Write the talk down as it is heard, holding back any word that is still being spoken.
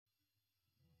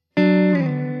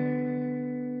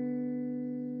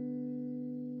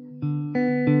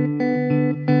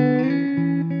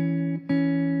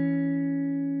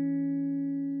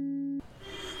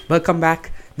Welcome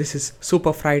back. This is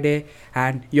Super Friday,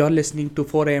 and you're listening to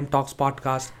 4am Talks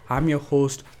podcast. I'm your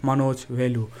host, Manoj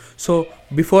Velu. So,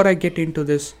 before I get into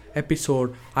this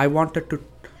episode, I wanted to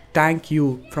thank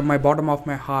you from my bottom of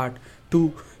my heart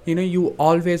to you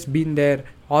always been there,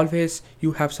 always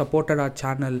you have supported our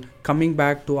channel, coming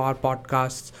back to our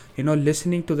podcasts,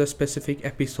 listening to the specific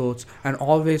episodes, and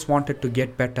always wanted to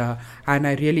get better. And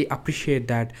I really appreciate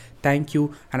that. Thank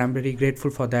you, and I'm very grateful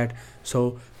for that.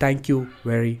 So thank you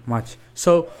very much.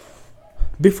 So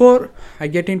before I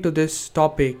get into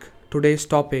today's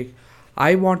topic,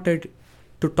 I wanted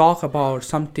to talk about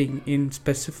something in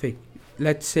specific.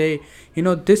 Let's say,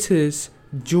 this is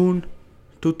June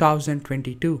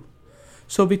 2022.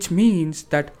 So which means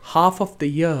that half of the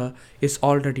year is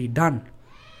already done.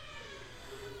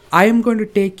 I am going to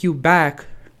take you back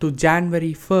to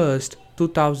January 1st,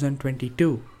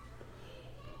 2022.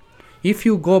 If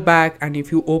you go back and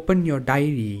if you open your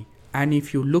diary and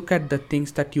if you look at the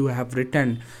things that you have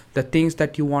written, the things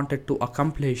that you wanted to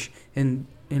accomplish in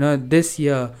this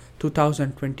year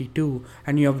 2022,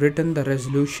 and you have written the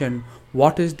resolution,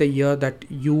 what is the year that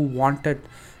you wanted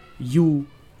you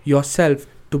yourself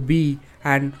to be,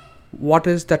 and what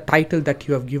is the title that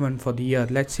you have given for the year.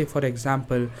 Let's say, for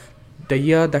example, the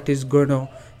year that is going to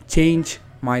change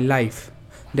my life,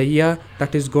 the year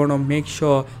that is going to make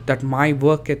sure that my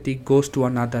work ethic goes to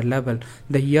another level,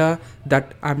 the year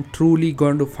that I'm truly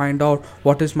going to find out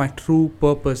what is my true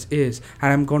purpose is,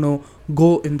 and I'm going to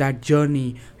go in that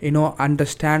journey,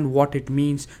 understand what it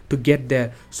means to get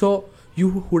there. So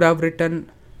you would have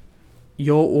written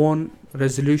your own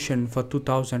resolution for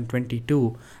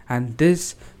 2022, and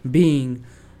this being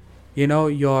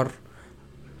your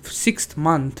 6th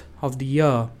month of the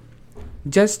year.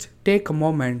 Just take a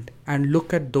moment and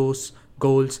look at those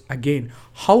goals again.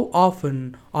 How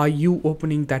often are you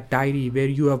opening that diary where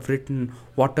you have written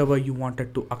whatever you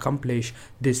wanted to accomplish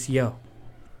this year?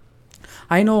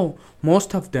 I know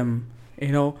most of them,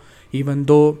 even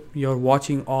though you're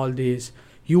watching all this,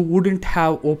 you wouldn't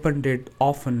have opened it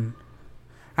often,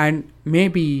 and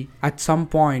maybe at some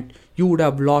point you would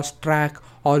have lost track,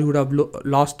 or you would have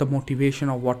lost the motivation,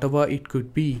 or whatever it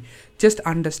could be. Just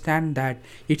understand that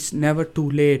it's never too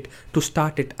late to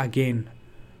start it again.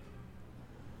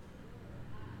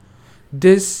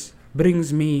 This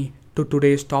brings me to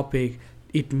today's topic.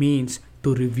 It means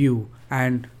to review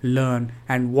and learn,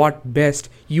 and what best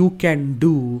you can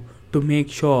do to make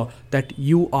sure that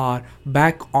you are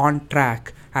back on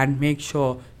track and make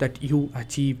sure that you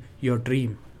achieve your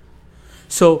dream.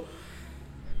 So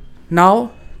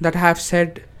now that I have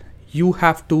said, you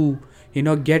have to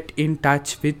get in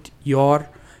touch with your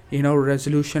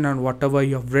resolution and whatever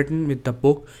you have written with the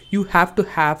book. You have to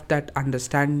have that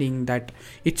understanding that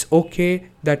it's okay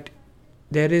that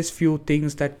there is few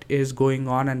things that is going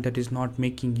on and that is not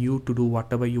making you to do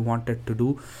whatever you wanted to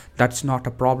do. That's not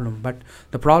a problem. But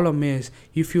the problem is,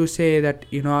 if you say that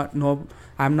no,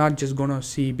 I'm not just gonna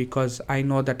see because I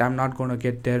know that I'm not gonna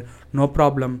get there, no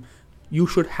problem. You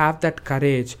should have that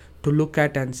courage to look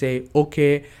at and say,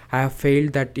 okay, I have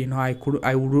failed, that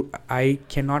I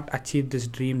cannot achieve this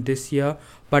dream this year,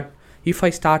 but if I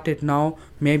start it now,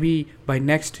 maybe by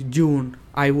next June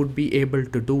I would be able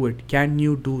to do it. Can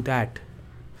you do that?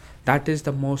 That is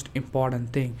the most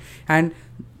important thing. And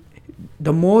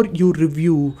the more you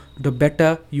review, the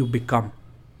better you become.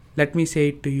 Let me say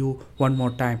it to you one more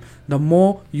time. The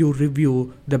more you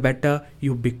review, the better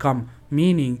you become.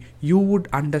 Meaning, you would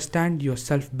understand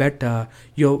yourself better,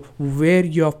 where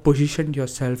you have positioned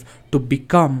yourself to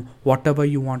become whatever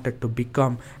you wanted to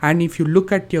become. And if you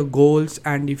look at your goals,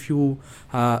 and if you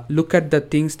look at the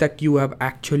things that you have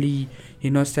actually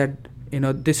said,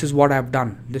 this is what I've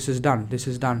done, this is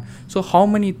done. So how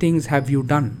many things have you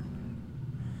done?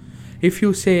 If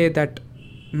you say that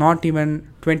not even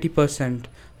 20%,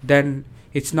 then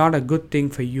it's not a good thing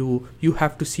for you. You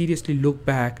have to seriously look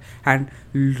back and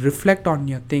reflect on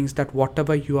your things, that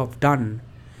whatever you have done,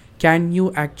 can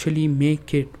you actually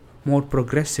make it more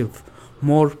progressive,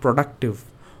 more productive,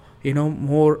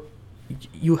 more.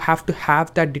 You have to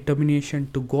have that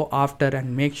determination to go after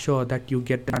and make sure that you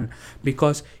get done,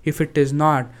 because if it is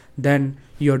not, then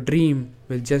your dream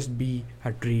will just be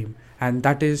a dream, and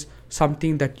that is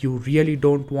something that you really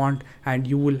don't want, and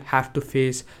you will have to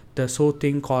face the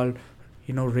thing called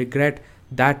regret.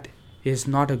 That is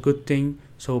not a good thing.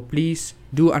 So please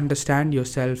do understand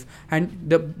yourself, and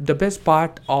the best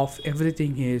part of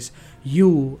everything is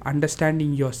you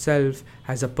understanding yourself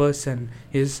as a person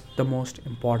is the most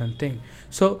important thing.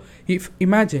 So if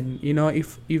imagine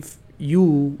if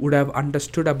you would have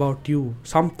understood about you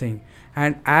something,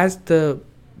 and as the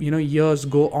years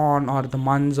go on, or the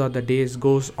months or the days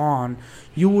goes on,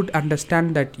 you would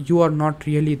understand that you are not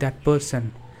really that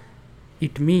person.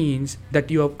 It means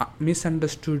that you have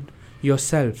misunderstood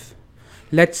yourself.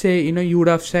 Let's say, you would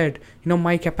have said,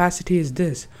 my capacity is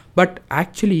this, but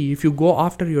actually if you go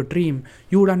after your dream,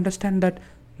 you would understand that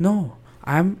no,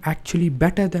 I'm actually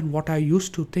better than what I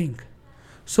used to think.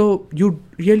 So you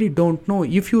really don't know.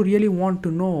 If you really want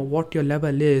to know what your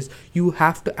level is, you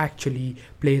have to actually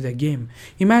play the game.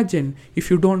 Imagine if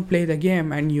you don't play the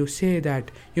game and you say that,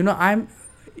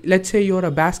 let's say you're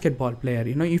a basketball player.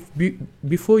 If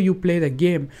before you play the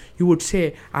game, you would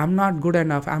say, I'm not good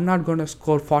enough, I'm not going to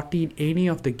score 40 in any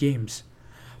of the games.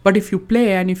 But if you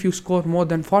play and if you score more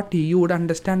than 40, you would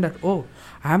understand that, oh,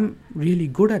 I'm really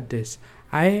good at this,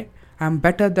 I am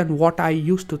better than what I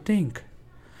used to think.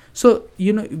 So,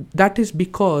 that is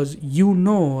because you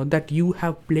know that you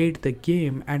have played the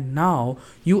game, and now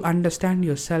you understand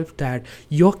yourself that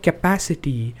your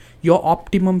capacity, your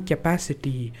optimum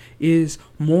capacity is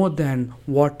more than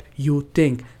what you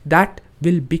think. That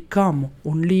will become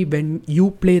only when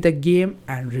you play the game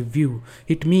and review.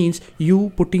 It means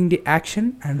you putting the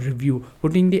action and review,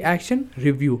 putting the action,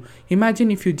 review.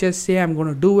 Imagine if you just say, I'm going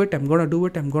to do it, I'm going to do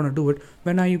it, I'm going to do it.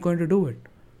 When are you going to do it?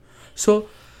 So,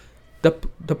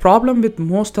 the problem with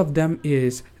most of them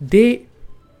is they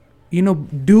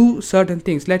do certain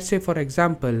things. Let's say, for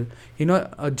example,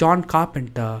 John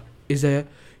Carpenter is a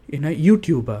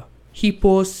YouTuber. He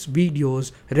posts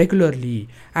videos regularly,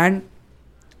 and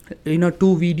 2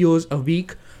 videos a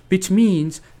week, which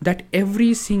means that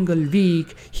every single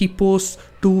week he posts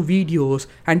 2 videos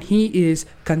and he is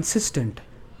consistent.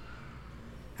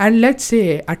 And let's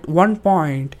say at one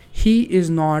point he is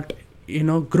not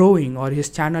growing, or his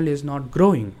channel is not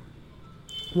growing.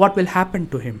 What will happen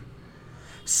to him?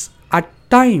 At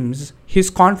times his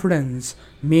confidence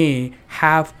may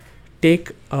have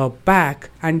take back,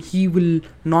 and he will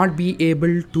not be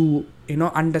able to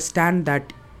understand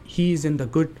that he is in the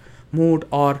good mood,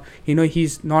 or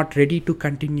he's not ready to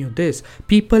continue this.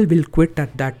 People will quit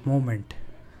at that moment.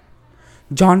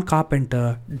 John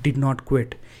Carpenter did not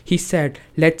quit. He said,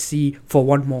 let's see for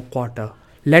one more quarter.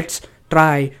 Let's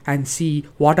try and see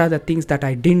what are the things that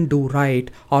I didn't do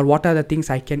right, or what are the things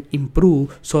I can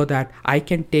improve so that I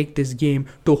can take this game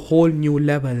to a whole new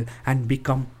level and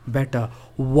become better.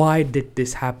 Why did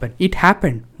this happen? It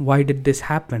happened. Why did this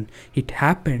happen? It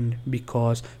happened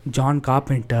because John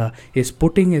Carpenter is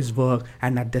putting his work,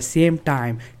 and at the same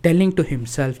time telling to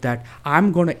himself that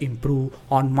I'm going to improve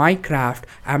on my craft.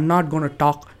 I'm not going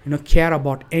to care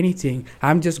about anything.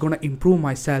 I'm just going to improve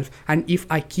myself. And if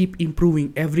I keep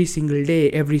improving every single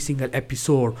day, every single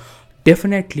episode,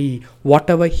 definitely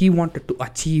whatever he wanted to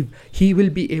achieve, he will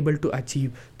be able to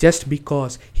achieve, just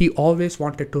because he always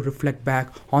wanted to reflect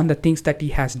back on the things that he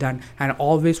has done, and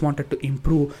always wanted to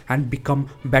improve and become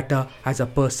better as a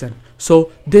person.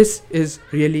 So this is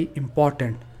really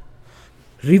important.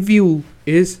 Review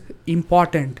is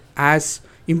important as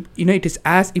it is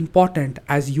as important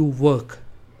as you work.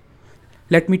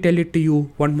 Let me tell it to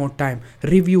you one more time.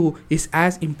 Review is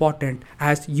as important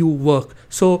as you work.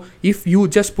 So if you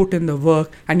just put in the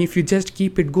work, and if you just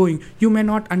keep it going, you may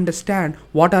not understand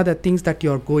what are the things that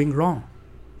you're going wrong,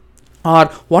 or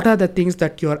what are the things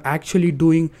that you're actually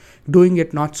doing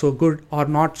it not so good or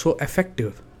not so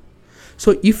effective.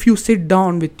 So if you sit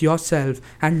down with yourself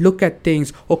and look at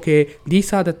things, okay,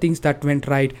 these are the things that went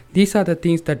right, these are the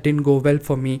things that didn't go well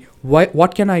for me,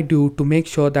 what can I do to make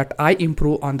sure that I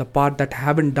improve on the part that I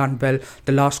haven't done well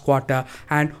the last quarter,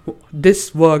 and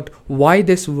this worked, why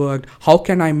this worked, how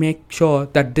can I make sure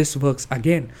that this works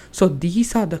again? So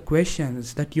these are the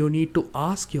questions that you need to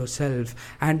ask yourself,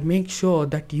 and make sure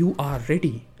that you are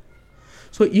ready.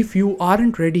 So if you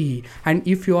aren't ready, and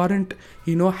if you aren't,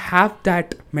 have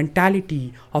that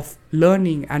mentality of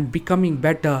learning and becoming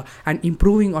better and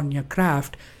improving on your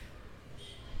craft,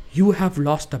 you have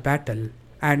lost the battle.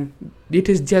 And it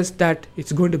is just that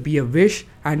it's going to be a wish,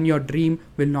 and your dream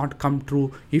will not come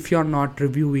true if you're not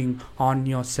reviewing on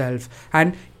yourself.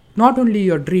 And not only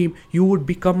your dream, you would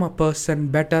become a person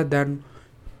better than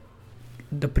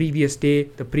the previous day,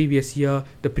 the previous year,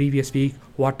 the previous week,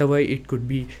 whatever it could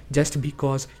be, just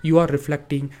because you are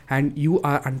reflecting and you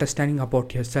are understanding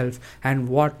about yourself and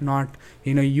whatnot.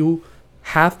 You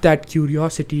have that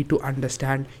curiosity to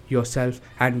understand yourself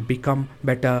and become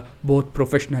better, both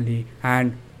professionally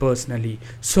and personally.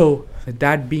 So with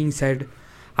that being said,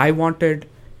 I wanted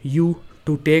you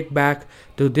to take back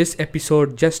to this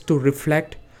episode just to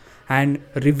reflect and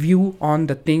review on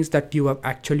the things that you have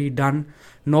actually done.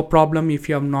 No problem if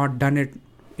you have not done it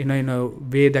in a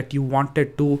way that you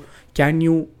wanted to. Can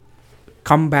you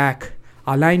come back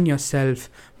align yourself,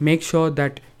 make sure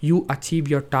that you achieve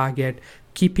your target,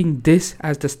 keeping this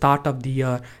as the start of the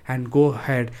year, and go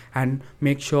ahead and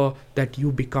make sure that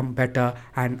you become better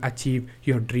and achieve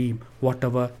your dream,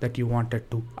 whatever that you wanted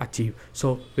to achieve.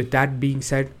 So with that being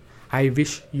said, I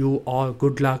wish you all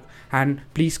good luck, and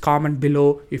please comment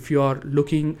below if you are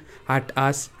looking at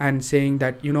us and saying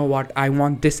that, you know what, I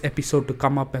want this episode to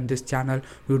come up on this channel.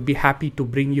 We would be happy to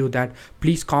bring you that.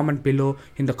 Please comment below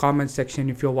in the comment section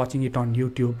if you're watching it on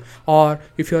YouTube, or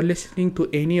if you're listening to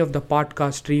any of the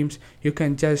podcast streams, you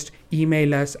can just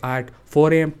email us at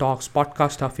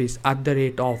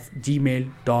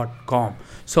 4amtalkspodcastoffice@gmail.com.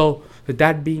 So with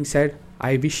that being said,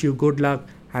 I wish you good luck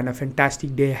and a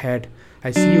fantastic day ahead. I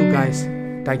see you guys.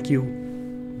 Thank you.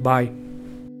 Bye.